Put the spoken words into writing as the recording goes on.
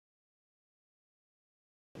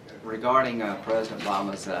Regarding President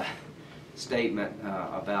Obama's statement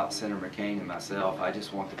about Senator McCain and myself, I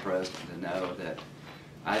just want the President to know that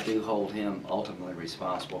I do hold him ultimately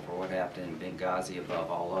responsible for what happened in Benghazi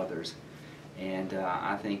above all others. And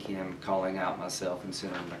I think him calling out myself and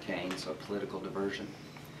Senator McCain is a political diversion.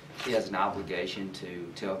 He has an obligation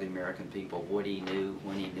to tell the American people what he knew,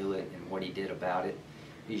 when he knew it, and what he did about it.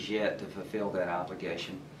 He's yet to fulfill that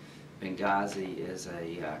obligation. Benghazi is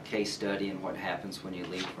a case study in what happens when you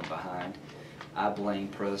lead from behind. I blame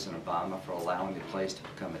President Obama for allowing the place to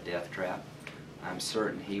become a death trap. I'm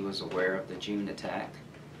certain he was aware of the June attack.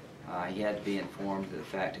 He had to be informed of the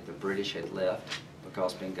fact that the British had left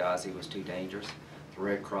because Benghazi was too dangerous. The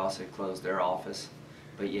Red Cross had closed their office,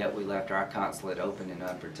 but yet we left our consulate open and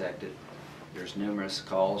unprotected. There's numerous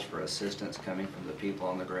calls for assistance coming from the people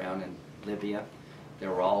on the ground in Libya. They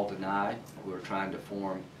were all denied. We were trying to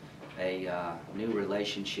form a new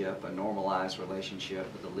relationship, a normalized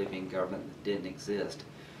relationship with a living government that didn't exist.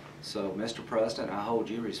 So, Mr. President, I hold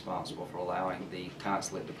you responsible for allowing the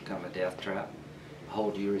consulate to become a death trap. I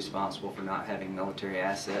hold you responsible for not having military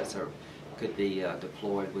assets that could be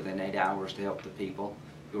deployed within 8 hours to help the people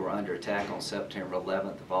who were under attack on September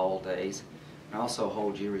 11th of all days. And I also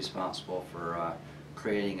hold you responsible for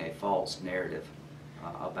creating a false narrative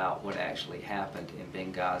about what actually happened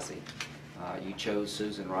in Benghazi. You chose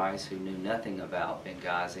Susan Rice, who knew nothing about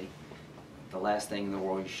Benghazi. The last thing in the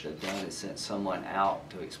world you should have done is sent someone out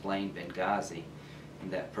to explain Benghazi, and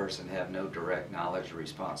that person have no direct knowledge or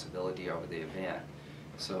responsibility over the event.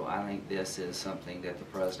 So I think this is something that the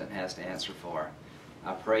President has to answer for.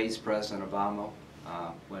 I praise President Obama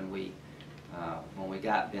when we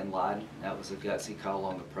got bin Laden. That was a gutsy call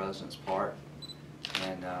on the President's part,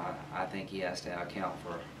 and I think he has to account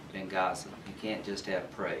for Benghazi. You can't just have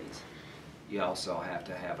praise. You also have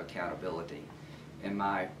to have accountability. And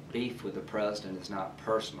my beef with the President is not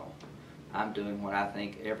personal. I'm doing what I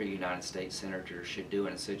think every United States Senator should do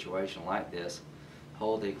in a situation like this: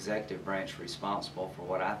 hold the executive branch responsible for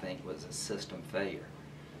what I think was a system failure.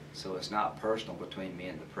 So it's not personal between me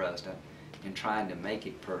and the President, and trying to make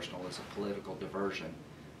it personal is a political diversion.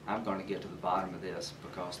 I'm going to get to the bottom of this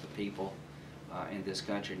because the people in this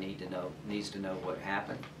country needs to know what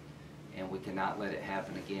happened, and we cannot let it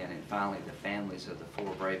happen again. And finally, the families of the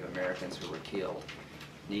 4 brave Americans who were killed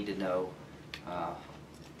need to know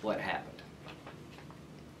what happened.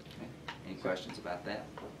 Okay. Any questions about that?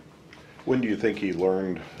 When do you think he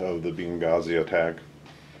learned of the Benghazi attack?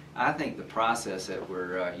 I think the process that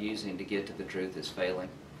we're using to get to the truth is failing.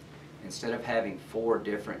 Instead of having 4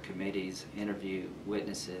 different committees interview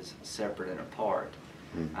witnesses separate and apart,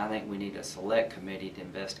 I think we need a select committee to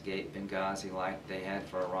investigate Benghazi like they had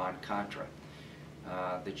for Iran-Contra.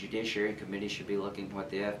 The Judiciary Committee should be looking at what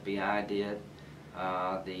the FBI did.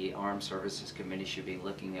 The Armed Services Committee should be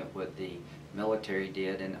looking at what the military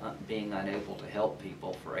did, and being unable to help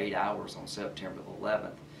people for 8 hours on September the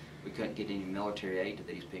 11th. We couldn't get any military aid to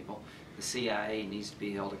these people. The CIA needs to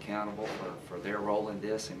be held accountable for their role in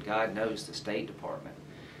this, and God knows the State Department.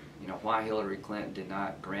 You know, why Hillary Clinton did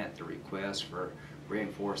not grant the request for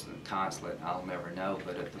reinforcing the consulate, I'll never know,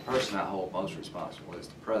 but the person I hold most responsible is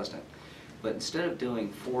the President. But instead of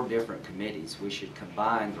doing 4 different committees, we should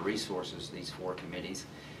combine the resources of these 4 committees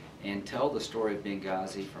and tell the story of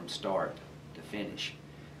Benghazi from start to finish.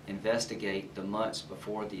 Investigate the months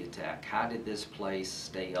before the attack. How did this place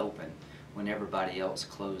stay open when everybody else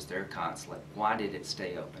closed their consulate? Why did it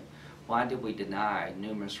stay open? Why did we deny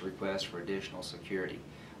numerous requests for additional security?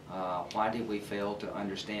 Why did we fail to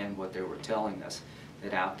understand what they were telling us,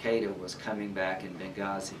 that Al-Qaeda was coming back in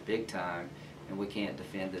Benghazi big time and we can't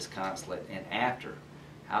defend this consulate? And after,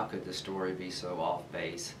 how could the story be so off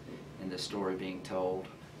base, and the story being told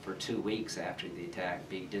for 2 weeks after the attack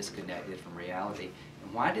be disconnected from reality?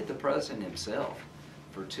 And why did the President himself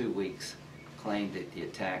for 2 weeks claim that the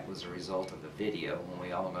attack was a result of a video when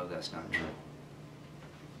we all know that's not true?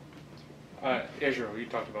 Israel, you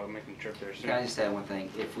talked about making a trip there soon. Can I just add one thing?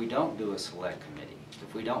 If we don't do a select committee,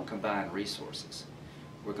 if we don't combine resources,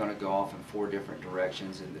 we're going to go off in 4 different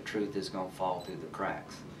directions, and the truth is going to fall through the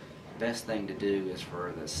cracks. The best thing to do is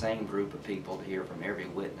for the same group of people to hear from every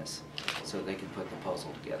witness so they can put the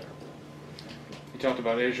puzzle together. You talked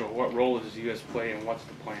about Israel. What role does the U.S. play, and what's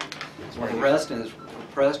the plan? Well, the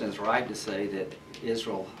President is right to say that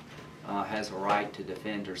Israel has a right to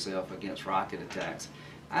defend herself against rocket attacks.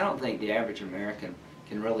 I don't think the average American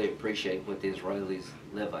can really appreciate what the Israelis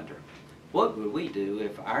live under. What would we do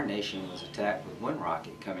if our nation was attacked with one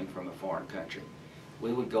rocket coming from a foreign country?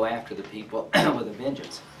 We would go after the people with a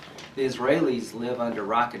vengeance. The Israelis live under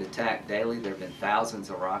rocket attack daily. There have been thousands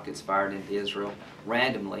of rockets fired into Israel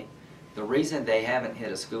randomly. The reason they haven't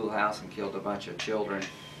hit a schoolhouse and killed a bunch of children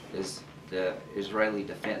is the Israeli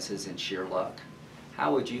defenses and sheer luck.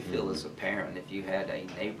 How would you feel as a parent if you had a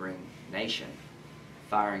neighboring nation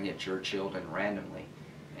firing at your children randomly?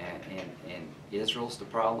 And Israel's the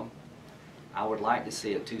problem? I would like to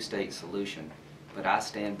see a two-state solution, but I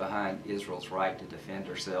stand behind Israel's right to defend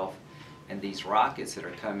herself. And these rockets that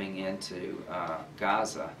are coming into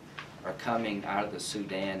Gaza are coming out of the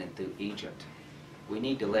Sudan and through Egypt. We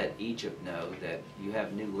need to let Egypt know that you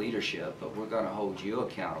have new leadership, but we're going to hold you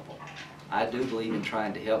accountable. I do believe in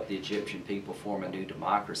trying to help the Egyptian people form a new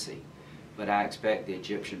democracy, but I expect the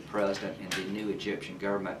Egyptian president and the new Egyptian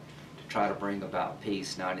government to try to bring about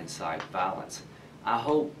peace, not incite violence. I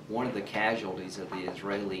hope one of the casualties of the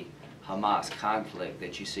Israeli-Hamas conflict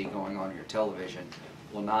that you see going on your television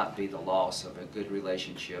will not be the loss of a good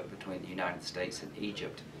relationship between the United States and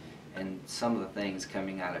Egypt. And some of the things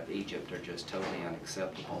coming out of Egypt are just totally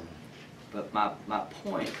unacceptable. But my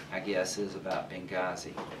point, I guess, is about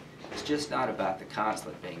Benghazi. It's just not about the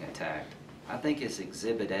consulate being attacked. I think it's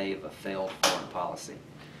Exhibit A of a failed foreign policy.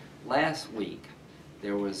 Last week,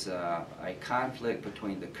 there was a conflict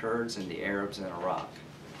between the Kurds and the Arabs in Iraq.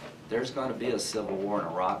 There's going to be a civil war in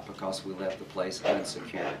Iraq because we left the place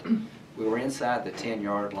unsecured. We were inside the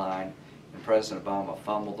 10-yard line, and President Obama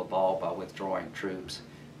fumbled the ball by withdrawing troops.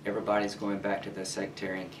 Everybody's going back to their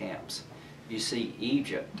sectarian camps. You see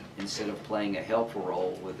Egypt, instead of playing a helpful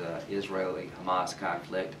role with the Israeli-Hamas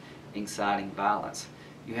conflict, inciting violence.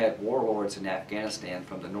 You had warlords in Afghanistan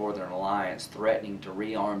from the Northern Alliance threatening to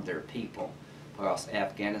rearm their people because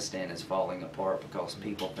Afghanistan is falling apart because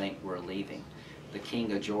people think we're leaving. The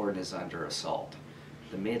King of Jordan is under assault.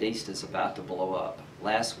 The Mideast is about to blow up.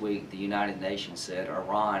 Last week, the United Nations said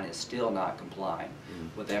Iran is still not complying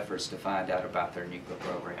with efforts to find out about their nuclear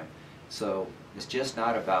program. So it's just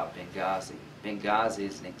not about Benghazi. Benghazi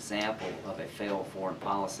is an example of a failed foreign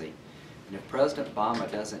policy. And if President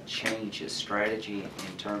Obama doesn't change his strategy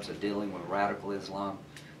in terms of dealing with radical Islam,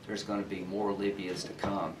 there's going to be more Libyas to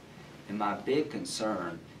come. And my big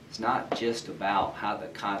concern is not just about how the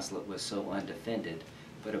consulate was so undefended,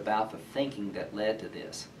 but about the thinking that led to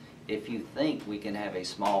this. If you think we can have a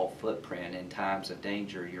small footprint in times of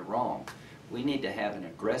danger, you're wrong. We need to have an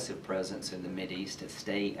aggressive presence in the Mideast to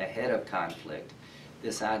stay ahead of conflict.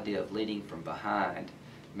 This idea of leading from behind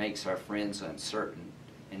makes our friends uncertain,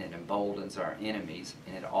 and it emboldens our enemies,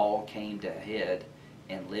 and it all came to a head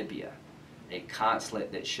in Libya, a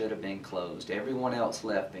consulate that should have been closed. Everyone else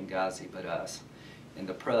left Benghazi but us, and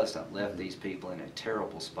the president left these people in a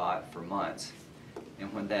terrible spot for months.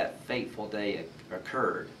 And when that fateful day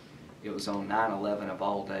occurred, it was on 9/11 of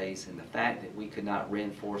all days, and the fact that we could not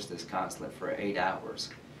reinforce this consulate for 8 hours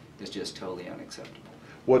is just totally unacceptable.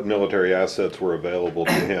 What military assets were available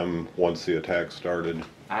to him once the attack started?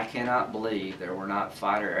 I cannot believe there were not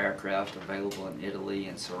fighter aircraft available in Italy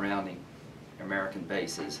and surrounding American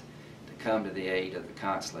bases to come to the aid of the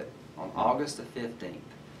consulate. On August the 15th,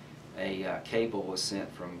 a cable was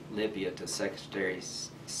sent from Libya to Secretary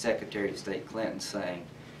of State Clinton saying,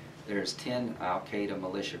 there's 10 al-Qaeda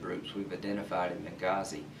militia groups we've identified in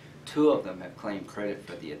Benghazi. 2 of them have claimed credit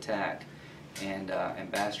for the attack. And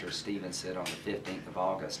Ambassador Stevens said on the 15th of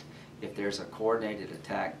August, if there's a coordinated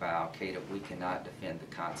attack by al-Qaeda, we cannot defend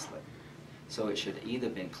the consulate. So it should either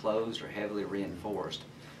been closed or heavily reinforced.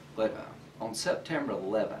 But on September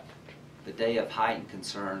 11th, the day of heightened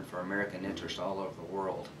concern for American interests all over the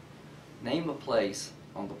world, name a place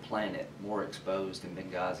on the planet more exposed than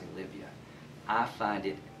Benghazi, Libya. I find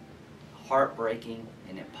it heartbreaking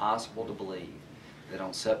and impossible to believe that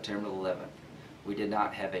on September 11th, we did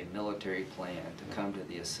not have a military plan to come to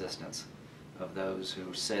the assistance of those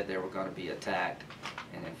who said they were going to be attacked,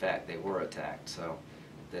 and in fact they were attacked. So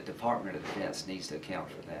the Department of Defense needs to account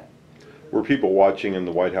for that. Were people watching in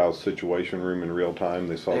the White House Situation Room in real time?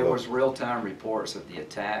 They saw There was real-time reports of the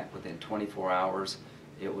attack. Within 24 hours,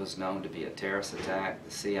 it was known to be a terrorist attack.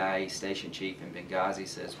 The CIA station chief in Benghazi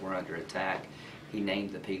says we're under attack. He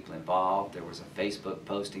named the people involved. There was a Facebook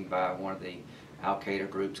posting by one of the al-Qaeda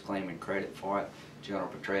groups claiming credit for it. General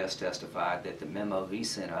Petraeus testified that the memo he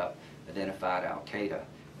sent up identified al-Qaeda.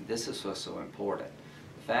 And this is what's so important.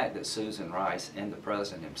 The fact that Susan Rice and the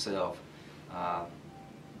president himself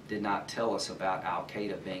did not tell us about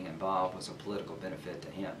al-Qaeda being involved was a political benefit to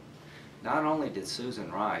him. Not only did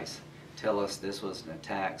Susan Rice tell us this was an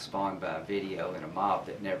attack spawned by a video in a mob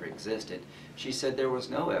that never existed, she said there was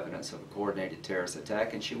no evidence of a coordinated terrorist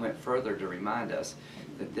attack, and she went further to remind us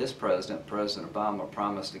that this president, President Obama,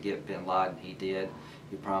 promised to get bin Laden. He did.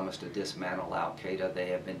 He promised to dismantle al-Qaeda. They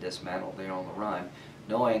have been dismantled. They're on the run,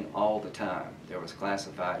 knowing all the time there was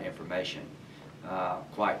classified information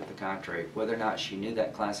quite to the contrary. Whether or not she knew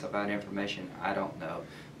that classified information, I don't know.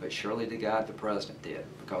 But surely to God the President did,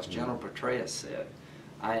 because General Petraeus said,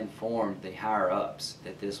 I informed the higher-ups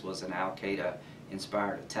that this was an Al-Qaeda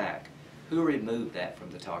inspired attack. Who removed that from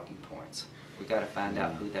the talking points? We've got to find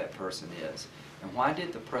out who that person is. And why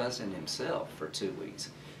did the President himself, for 2 weeks,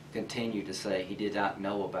 continue to say he did not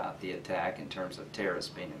know about the attack in terms of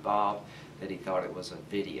terrorists being involved, that he thought it was a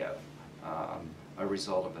video, a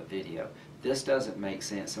result of a video? This doesn't make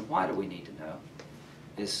sense. And why do we need to know?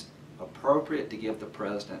 It's appropriate to give the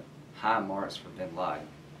President high marks for bin Laden.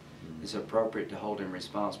 It's appropriate to hold him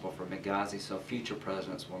responsible for Benghazi, so future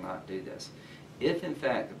presidents will not do this. If, in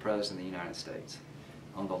fact, the President of the United States,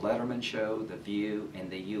 on the Letterman Show, The View, and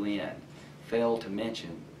the UN, failed to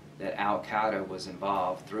mention that Al-Qaeda was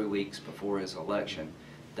involved 3 weeks before his election,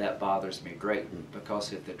 that bothers me greatly,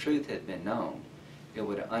 because if the truth had been known, it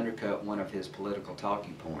would have undercut one of his political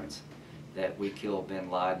talking points, that we killed bin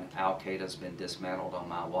Laden, Al-Qaeda's been dismantled on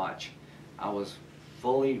my watch. I was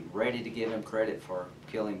fully ready to give him credit for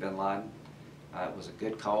killing bin Laden. It was a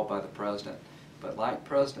good call by the President, but like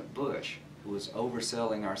President Bush, who was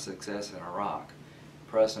overselling our success in Iraq,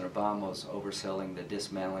 President Obama was overselling the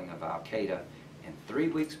dismantling of Al-Qaeda, and 3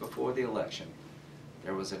 weeks before the election,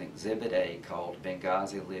 there was an Exhibit A called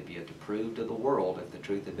Benghazi, Libya, to prove to the world, if the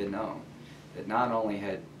truth had been known, that not only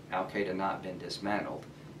had Al-Qaeda not been dismantled,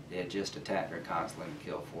 they had just attacked our consulate and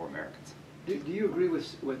killed 4 Americans. Do you agree with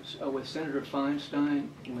Senator Feinstein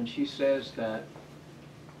when she says that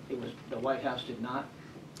it was the White House did not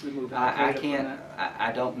remove Al-Qaeda from that?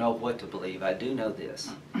 I don't know what to believe. I do know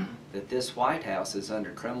this, that this White House is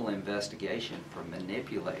under criminal investigation for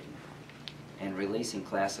manipulating and releasing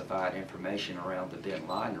classified information around the bin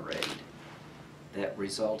Laden raid that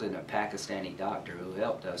resulted in a Pakistani doctor who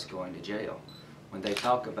helped us going to jail. When they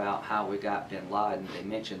talk about how we got bin Laden, they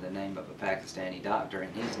mention the name of a Pakistani doctor,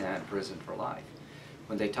 and he's now in prison for life.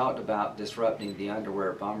 When they talked about disrupting the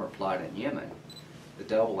underwear bomber plot in Yemen, the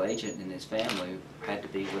double agent and his family had to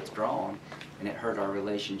be withdrawn, and it hurt our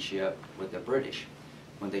relationship with the British.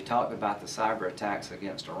 When they talked about the cyber attacks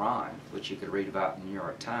against Iran, which you could read about in the New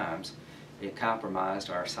York Times, it compromised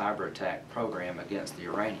our cyber attack program against the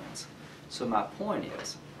Iranians. So my point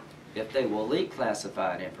is, if they will leak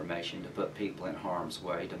classified information to put people in harm's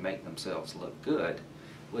way to make themselves look good,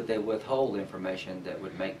 would they withhold information that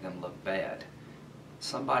would make them look bad?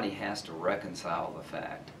 Somebody has to reconcile the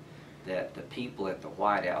fact that the people at the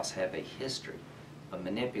White House have a history of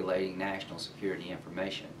manipulating national security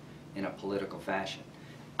information in a political fashion.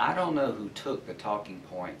 I don't know who took the talking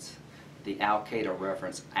points, the Al-Qaeda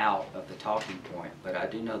reference, out of the talking point, but I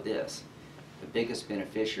do know this. The biggest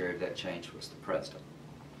beneficiary of that change was the President.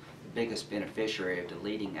 The biggest beneficiary of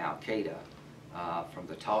deleting Al-Qaeda from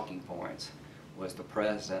the talking points was the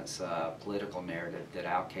President's political narrative that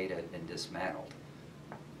Al-Qaeda had been dismantled.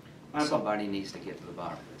 Somebody needs to get to the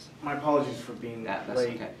bottom of this. My apologies for being That's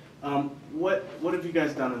late. okay. What have you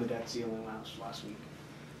guys done on the debt ceiling last week?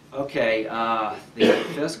 Okay, the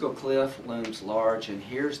fiscal cliff looms large, and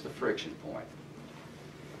here's the friction point.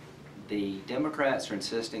 The Democrats are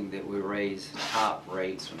insisting that we raise top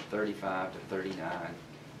rates from 35 to 39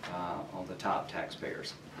 on the top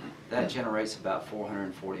taxpayers. That generates about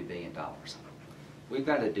 $440 billion. We've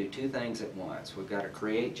got to do 2 things at once. We've got to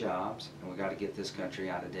create jobs, and we've got to get this country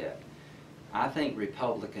out of debt. I think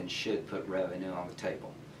Republicans should put revenue on the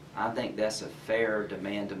table. I think that's a fair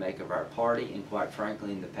demand to make of our party, and quite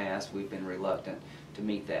frankly, in the past, we've been reluctant to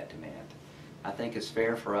meet that demand. I think it's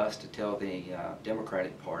fair for us to tell the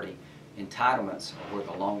Democratic Party entitlements are where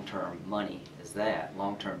the long-term money is that,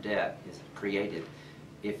 long-term debt is created.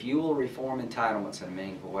 If you will reform entitlements in a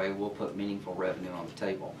meaningful way, we'll put meaningful revenue on the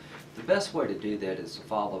table. The best way to do that is to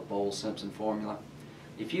follow the Bowles-Simpson formula.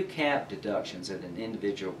 If you cap deductions that an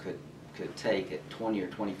individual could take at $20,000 or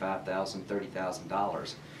 $25,000,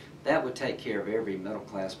 $30,000, that would take care of every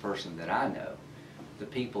middle-class person that I know. The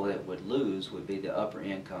people that would lose would be the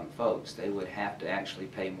upper-income folks. They would have to actually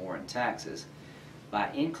pay more in taxes.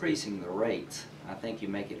 By increasing the rates, I think you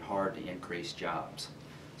make it hard to increase jobs.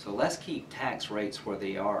 So let's keep tax rates where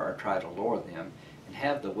they are or try to lower them, and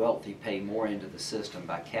have the wealthy pay more into the system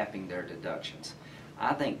by capping their deductions.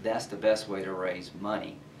 I think that's the best way to raise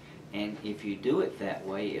money. And if you do it that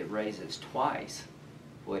way, it raises twice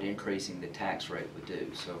what increasing the tax rate would do.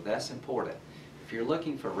 So that's important. If you're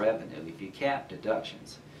looking for revenue, if you cap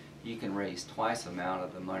deductions, you can raise twice the amount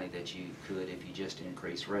of the money that you could if you just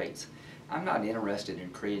increase rates. I'm not interested in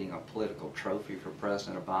creating a political trophy for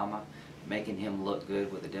President Obama, making him look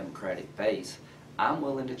good with a Democratic base. I'm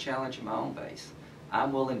willing to challenge my own base.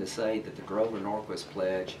 I'm willing to say that the Grover Norquist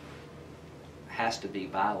pledge has to be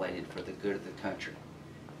violated for the good of the country.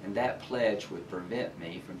 And that pledge would prevent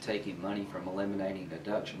me from taking money from eliminating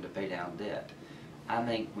deduction to pay down debt. I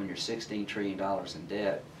think when you're $16 trillion in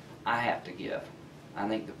debt, I have to give. I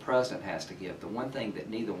think the president has to give. The one thing that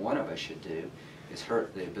neither one of us should do is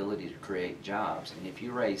hurt the ability to create jobs. And if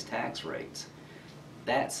you raise tax rates,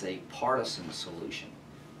 that's a partisan solution.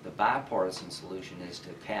 The bipartisan solution is to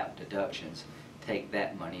cap deductions, take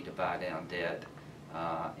that money to buy down debt,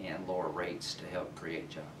 and lower rates to help create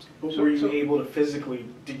jobs. But were you able to physically,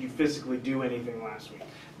 did you physically do anything last week?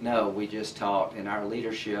 No, we just talked, and our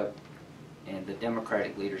leadership and the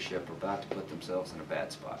Democratic leadership are about to put themselves in a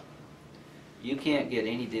bad spot. You can't get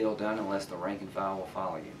any deal done unless the rank and file will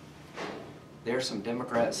follow you. There's some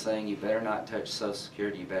Democrats saying you better not touch Social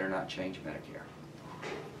Security, you better not change Medicare.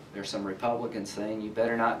 There's some Republicans saying you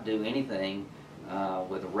better not do anything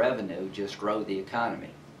with revenue, just grow the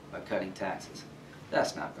economy by cutting taxes.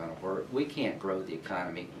 That's not going to work. We can't grow the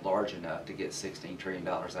economy large enough to get $16 trillion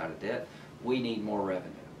out of debt. We need more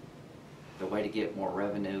revenue. The way to get more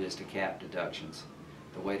revenue is to cap deductions.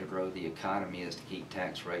 The way to grow the economy is to keep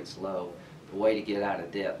tax rates low. The way to get out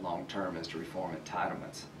of debt long term is to reform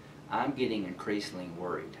entitlements. I'm getting increasingly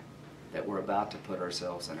worried that we're about to put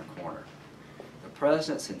ourselves in a corner. The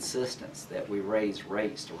president's insistence that we raise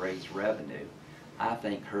rates to raise revenue, I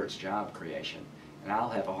think, hurts job creation, and I'll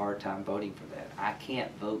have a hard time voting for that. I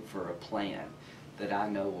can't vote for a plan that I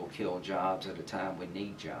know will kill jobs at a time we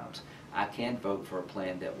need jobs. I can vote for a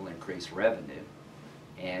plan that will increase revenue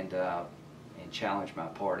and challenge my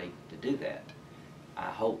party to do that. I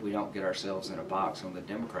hope we don't get ourselves in a box on the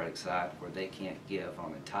Democratic side where they can't give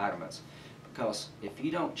on entitlements, because if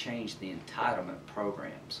you don't change the entitlement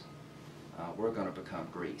programs, we're going to become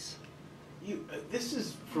Greece. This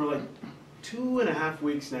is for like 2.5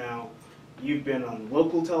 weeks now. You've been on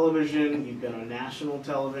local television, you've been on national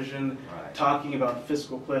television, Right. talking about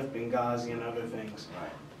fiscal cliff, Benghazi, and other things. Right.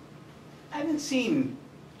 I haven't seen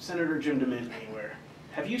Senator Jim DeMint anywhere.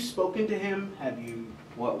 Have you spoken to him? Have you?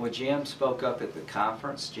 When Jim spoke up at the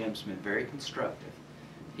conference, Jim's been very constructive.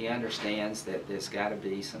 He understands that there's got to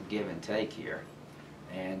be some give and take here.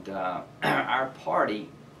 And our party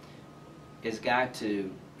has got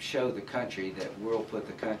to show the country that we'll put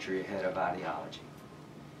the country ahead of ideology.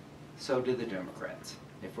 So do the Democrats.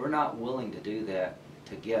 If we're not willing to do that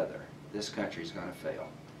together, this country's going to fail.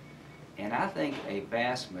 And I think a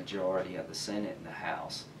vast majority of the Senate and the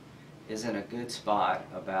House is in a good spot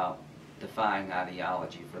about defying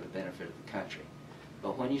ideology for the benefit of the country.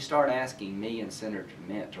 But when you start asking me and Senator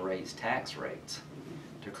DeMint to raise tax rates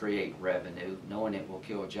to create revenue, knowing it will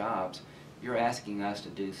kill jobs, you're asking us to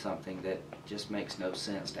do something that just makes no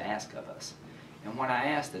sense to ask of us. And when I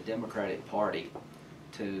ask the Democratic Party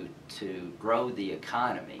to grow the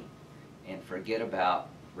economy and forget about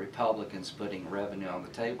Republicans putting revenue on the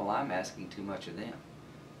table, I'm asking too much of them.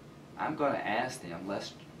 I'm going to ask them,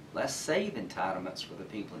 let's save entitlements for the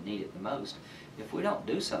people who need it the most. If we don't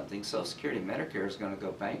do something, Social Security and Medicare is going to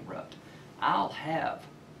go bankrupt. I'll have,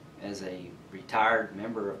 as a retired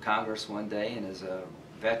member of Congress one day and as a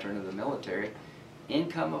veteran of the military,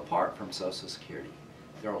 income apart from Social Security.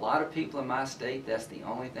 There are a lot of people in my state, that's the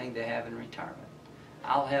only thing they have in retirement.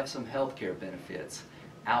 I'll have some health care benefits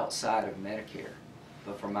outside of Medicare.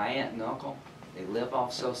 But for my aunt and uncle, they live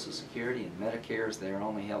off Social Security, and Medicare is their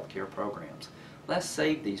only health care programs. Let's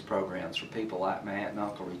save these programs for people like my aunt and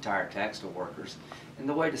uncle, retired textile workers. And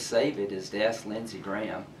the way to save it is to ask Lindsey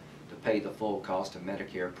Graham to pay the full cost of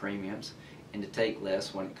Medicare premiums and to take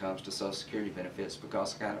less when it comes to Social Security benefits,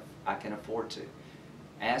 because I can afford to.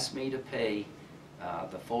 Ask me to pay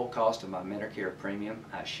the full cost of my Medicare premium,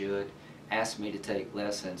 I should. Ask me to take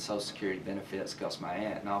less in Social Security benefits because my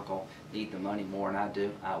aunt and uncle need the money more than I do,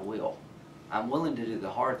 I will. I'm willing to do the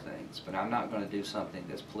hard things, but I'm not going to do something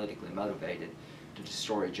that's politically motivated to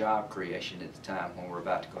destroy job creation at the time when we're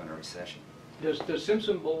about to go into recession. Does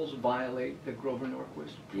Simpson Bowles violate the Grover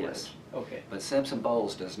Norquist pledge? Yes. Okay. But Simpson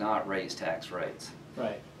Bowles does not raise tax rates.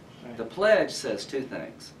 Right. The pledge says two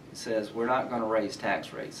things. It says we're not going to raise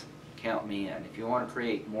tax rates. Count me in. If you want to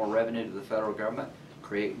create more revenue to the federal government,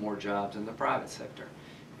 create more jobs in the private sector.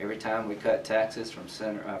 Every time we cut taxes from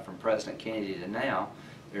President Kennedy to now,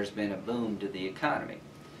 there's been a boom to the economy.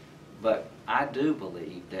 But I do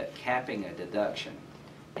believe that capping a deduction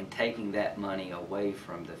and taking that money away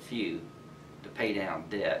from the few to pay down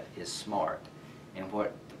debt is smart. And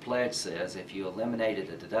what the pledge says, if you eliminated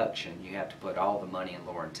a deduction, you have to put all the money in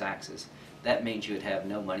lowering taxes. That means you would have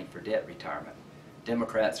no money for debt retirement.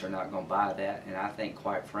 Democrats are not going to buy that, and I think,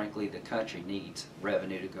 quite frankly, the country needs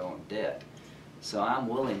revenue to go on debt. So I'm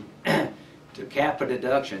willing to cap a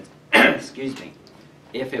deduction, excuse me,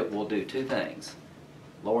 if it will do two things: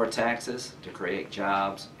 lower taxes to create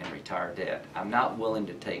jobs and retire debt. I'm not willing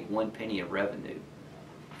to take one penny of revenue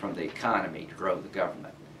from the economy to grow the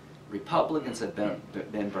government. Republicans have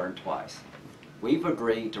been burned twice. We've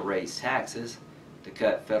agreed to raise taxes to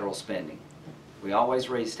cut federal spending. We always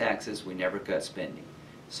raise taxes, we never cut spending.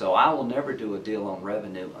 So I will never do a deal on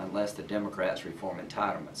revenue unless the Democrats reform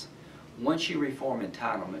entitlements. Once you reform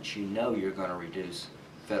entitlements, you know you're going to reduce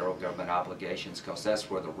federal government obligations, because that's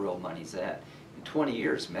where the real money's at. In 20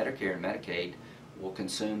 years, Medicare and Medicaid will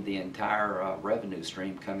consume the entire revenue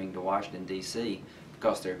stream coming to Washington, D.C.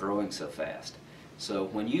 because they're growing so fast. So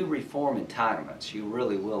when you reform entitlements, you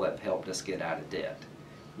really will have helped us get out of debt.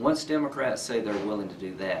 Once Democrats say they're willing to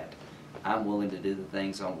do that, I'm willing to do the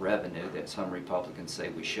things on revenue that some Republicans say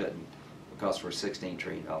we shouldn't, because we're $16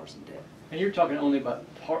 trillion in debt. And you're talking only about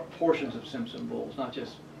portions of Simpson Bowles, not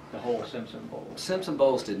just the whole Simpson Bowles. Simpson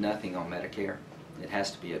Bowles did nothing on Medicare. It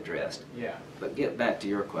has to be addressed. Yeah. But get back to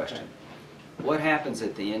your question. What happens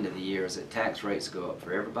at the end of the year is that tax rates go up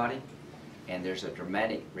for everybody, and there's a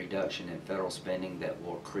dramatic reduction in federal spending that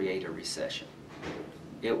will create a recession.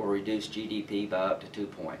 It will reduce GDP by up to 2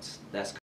 points. That's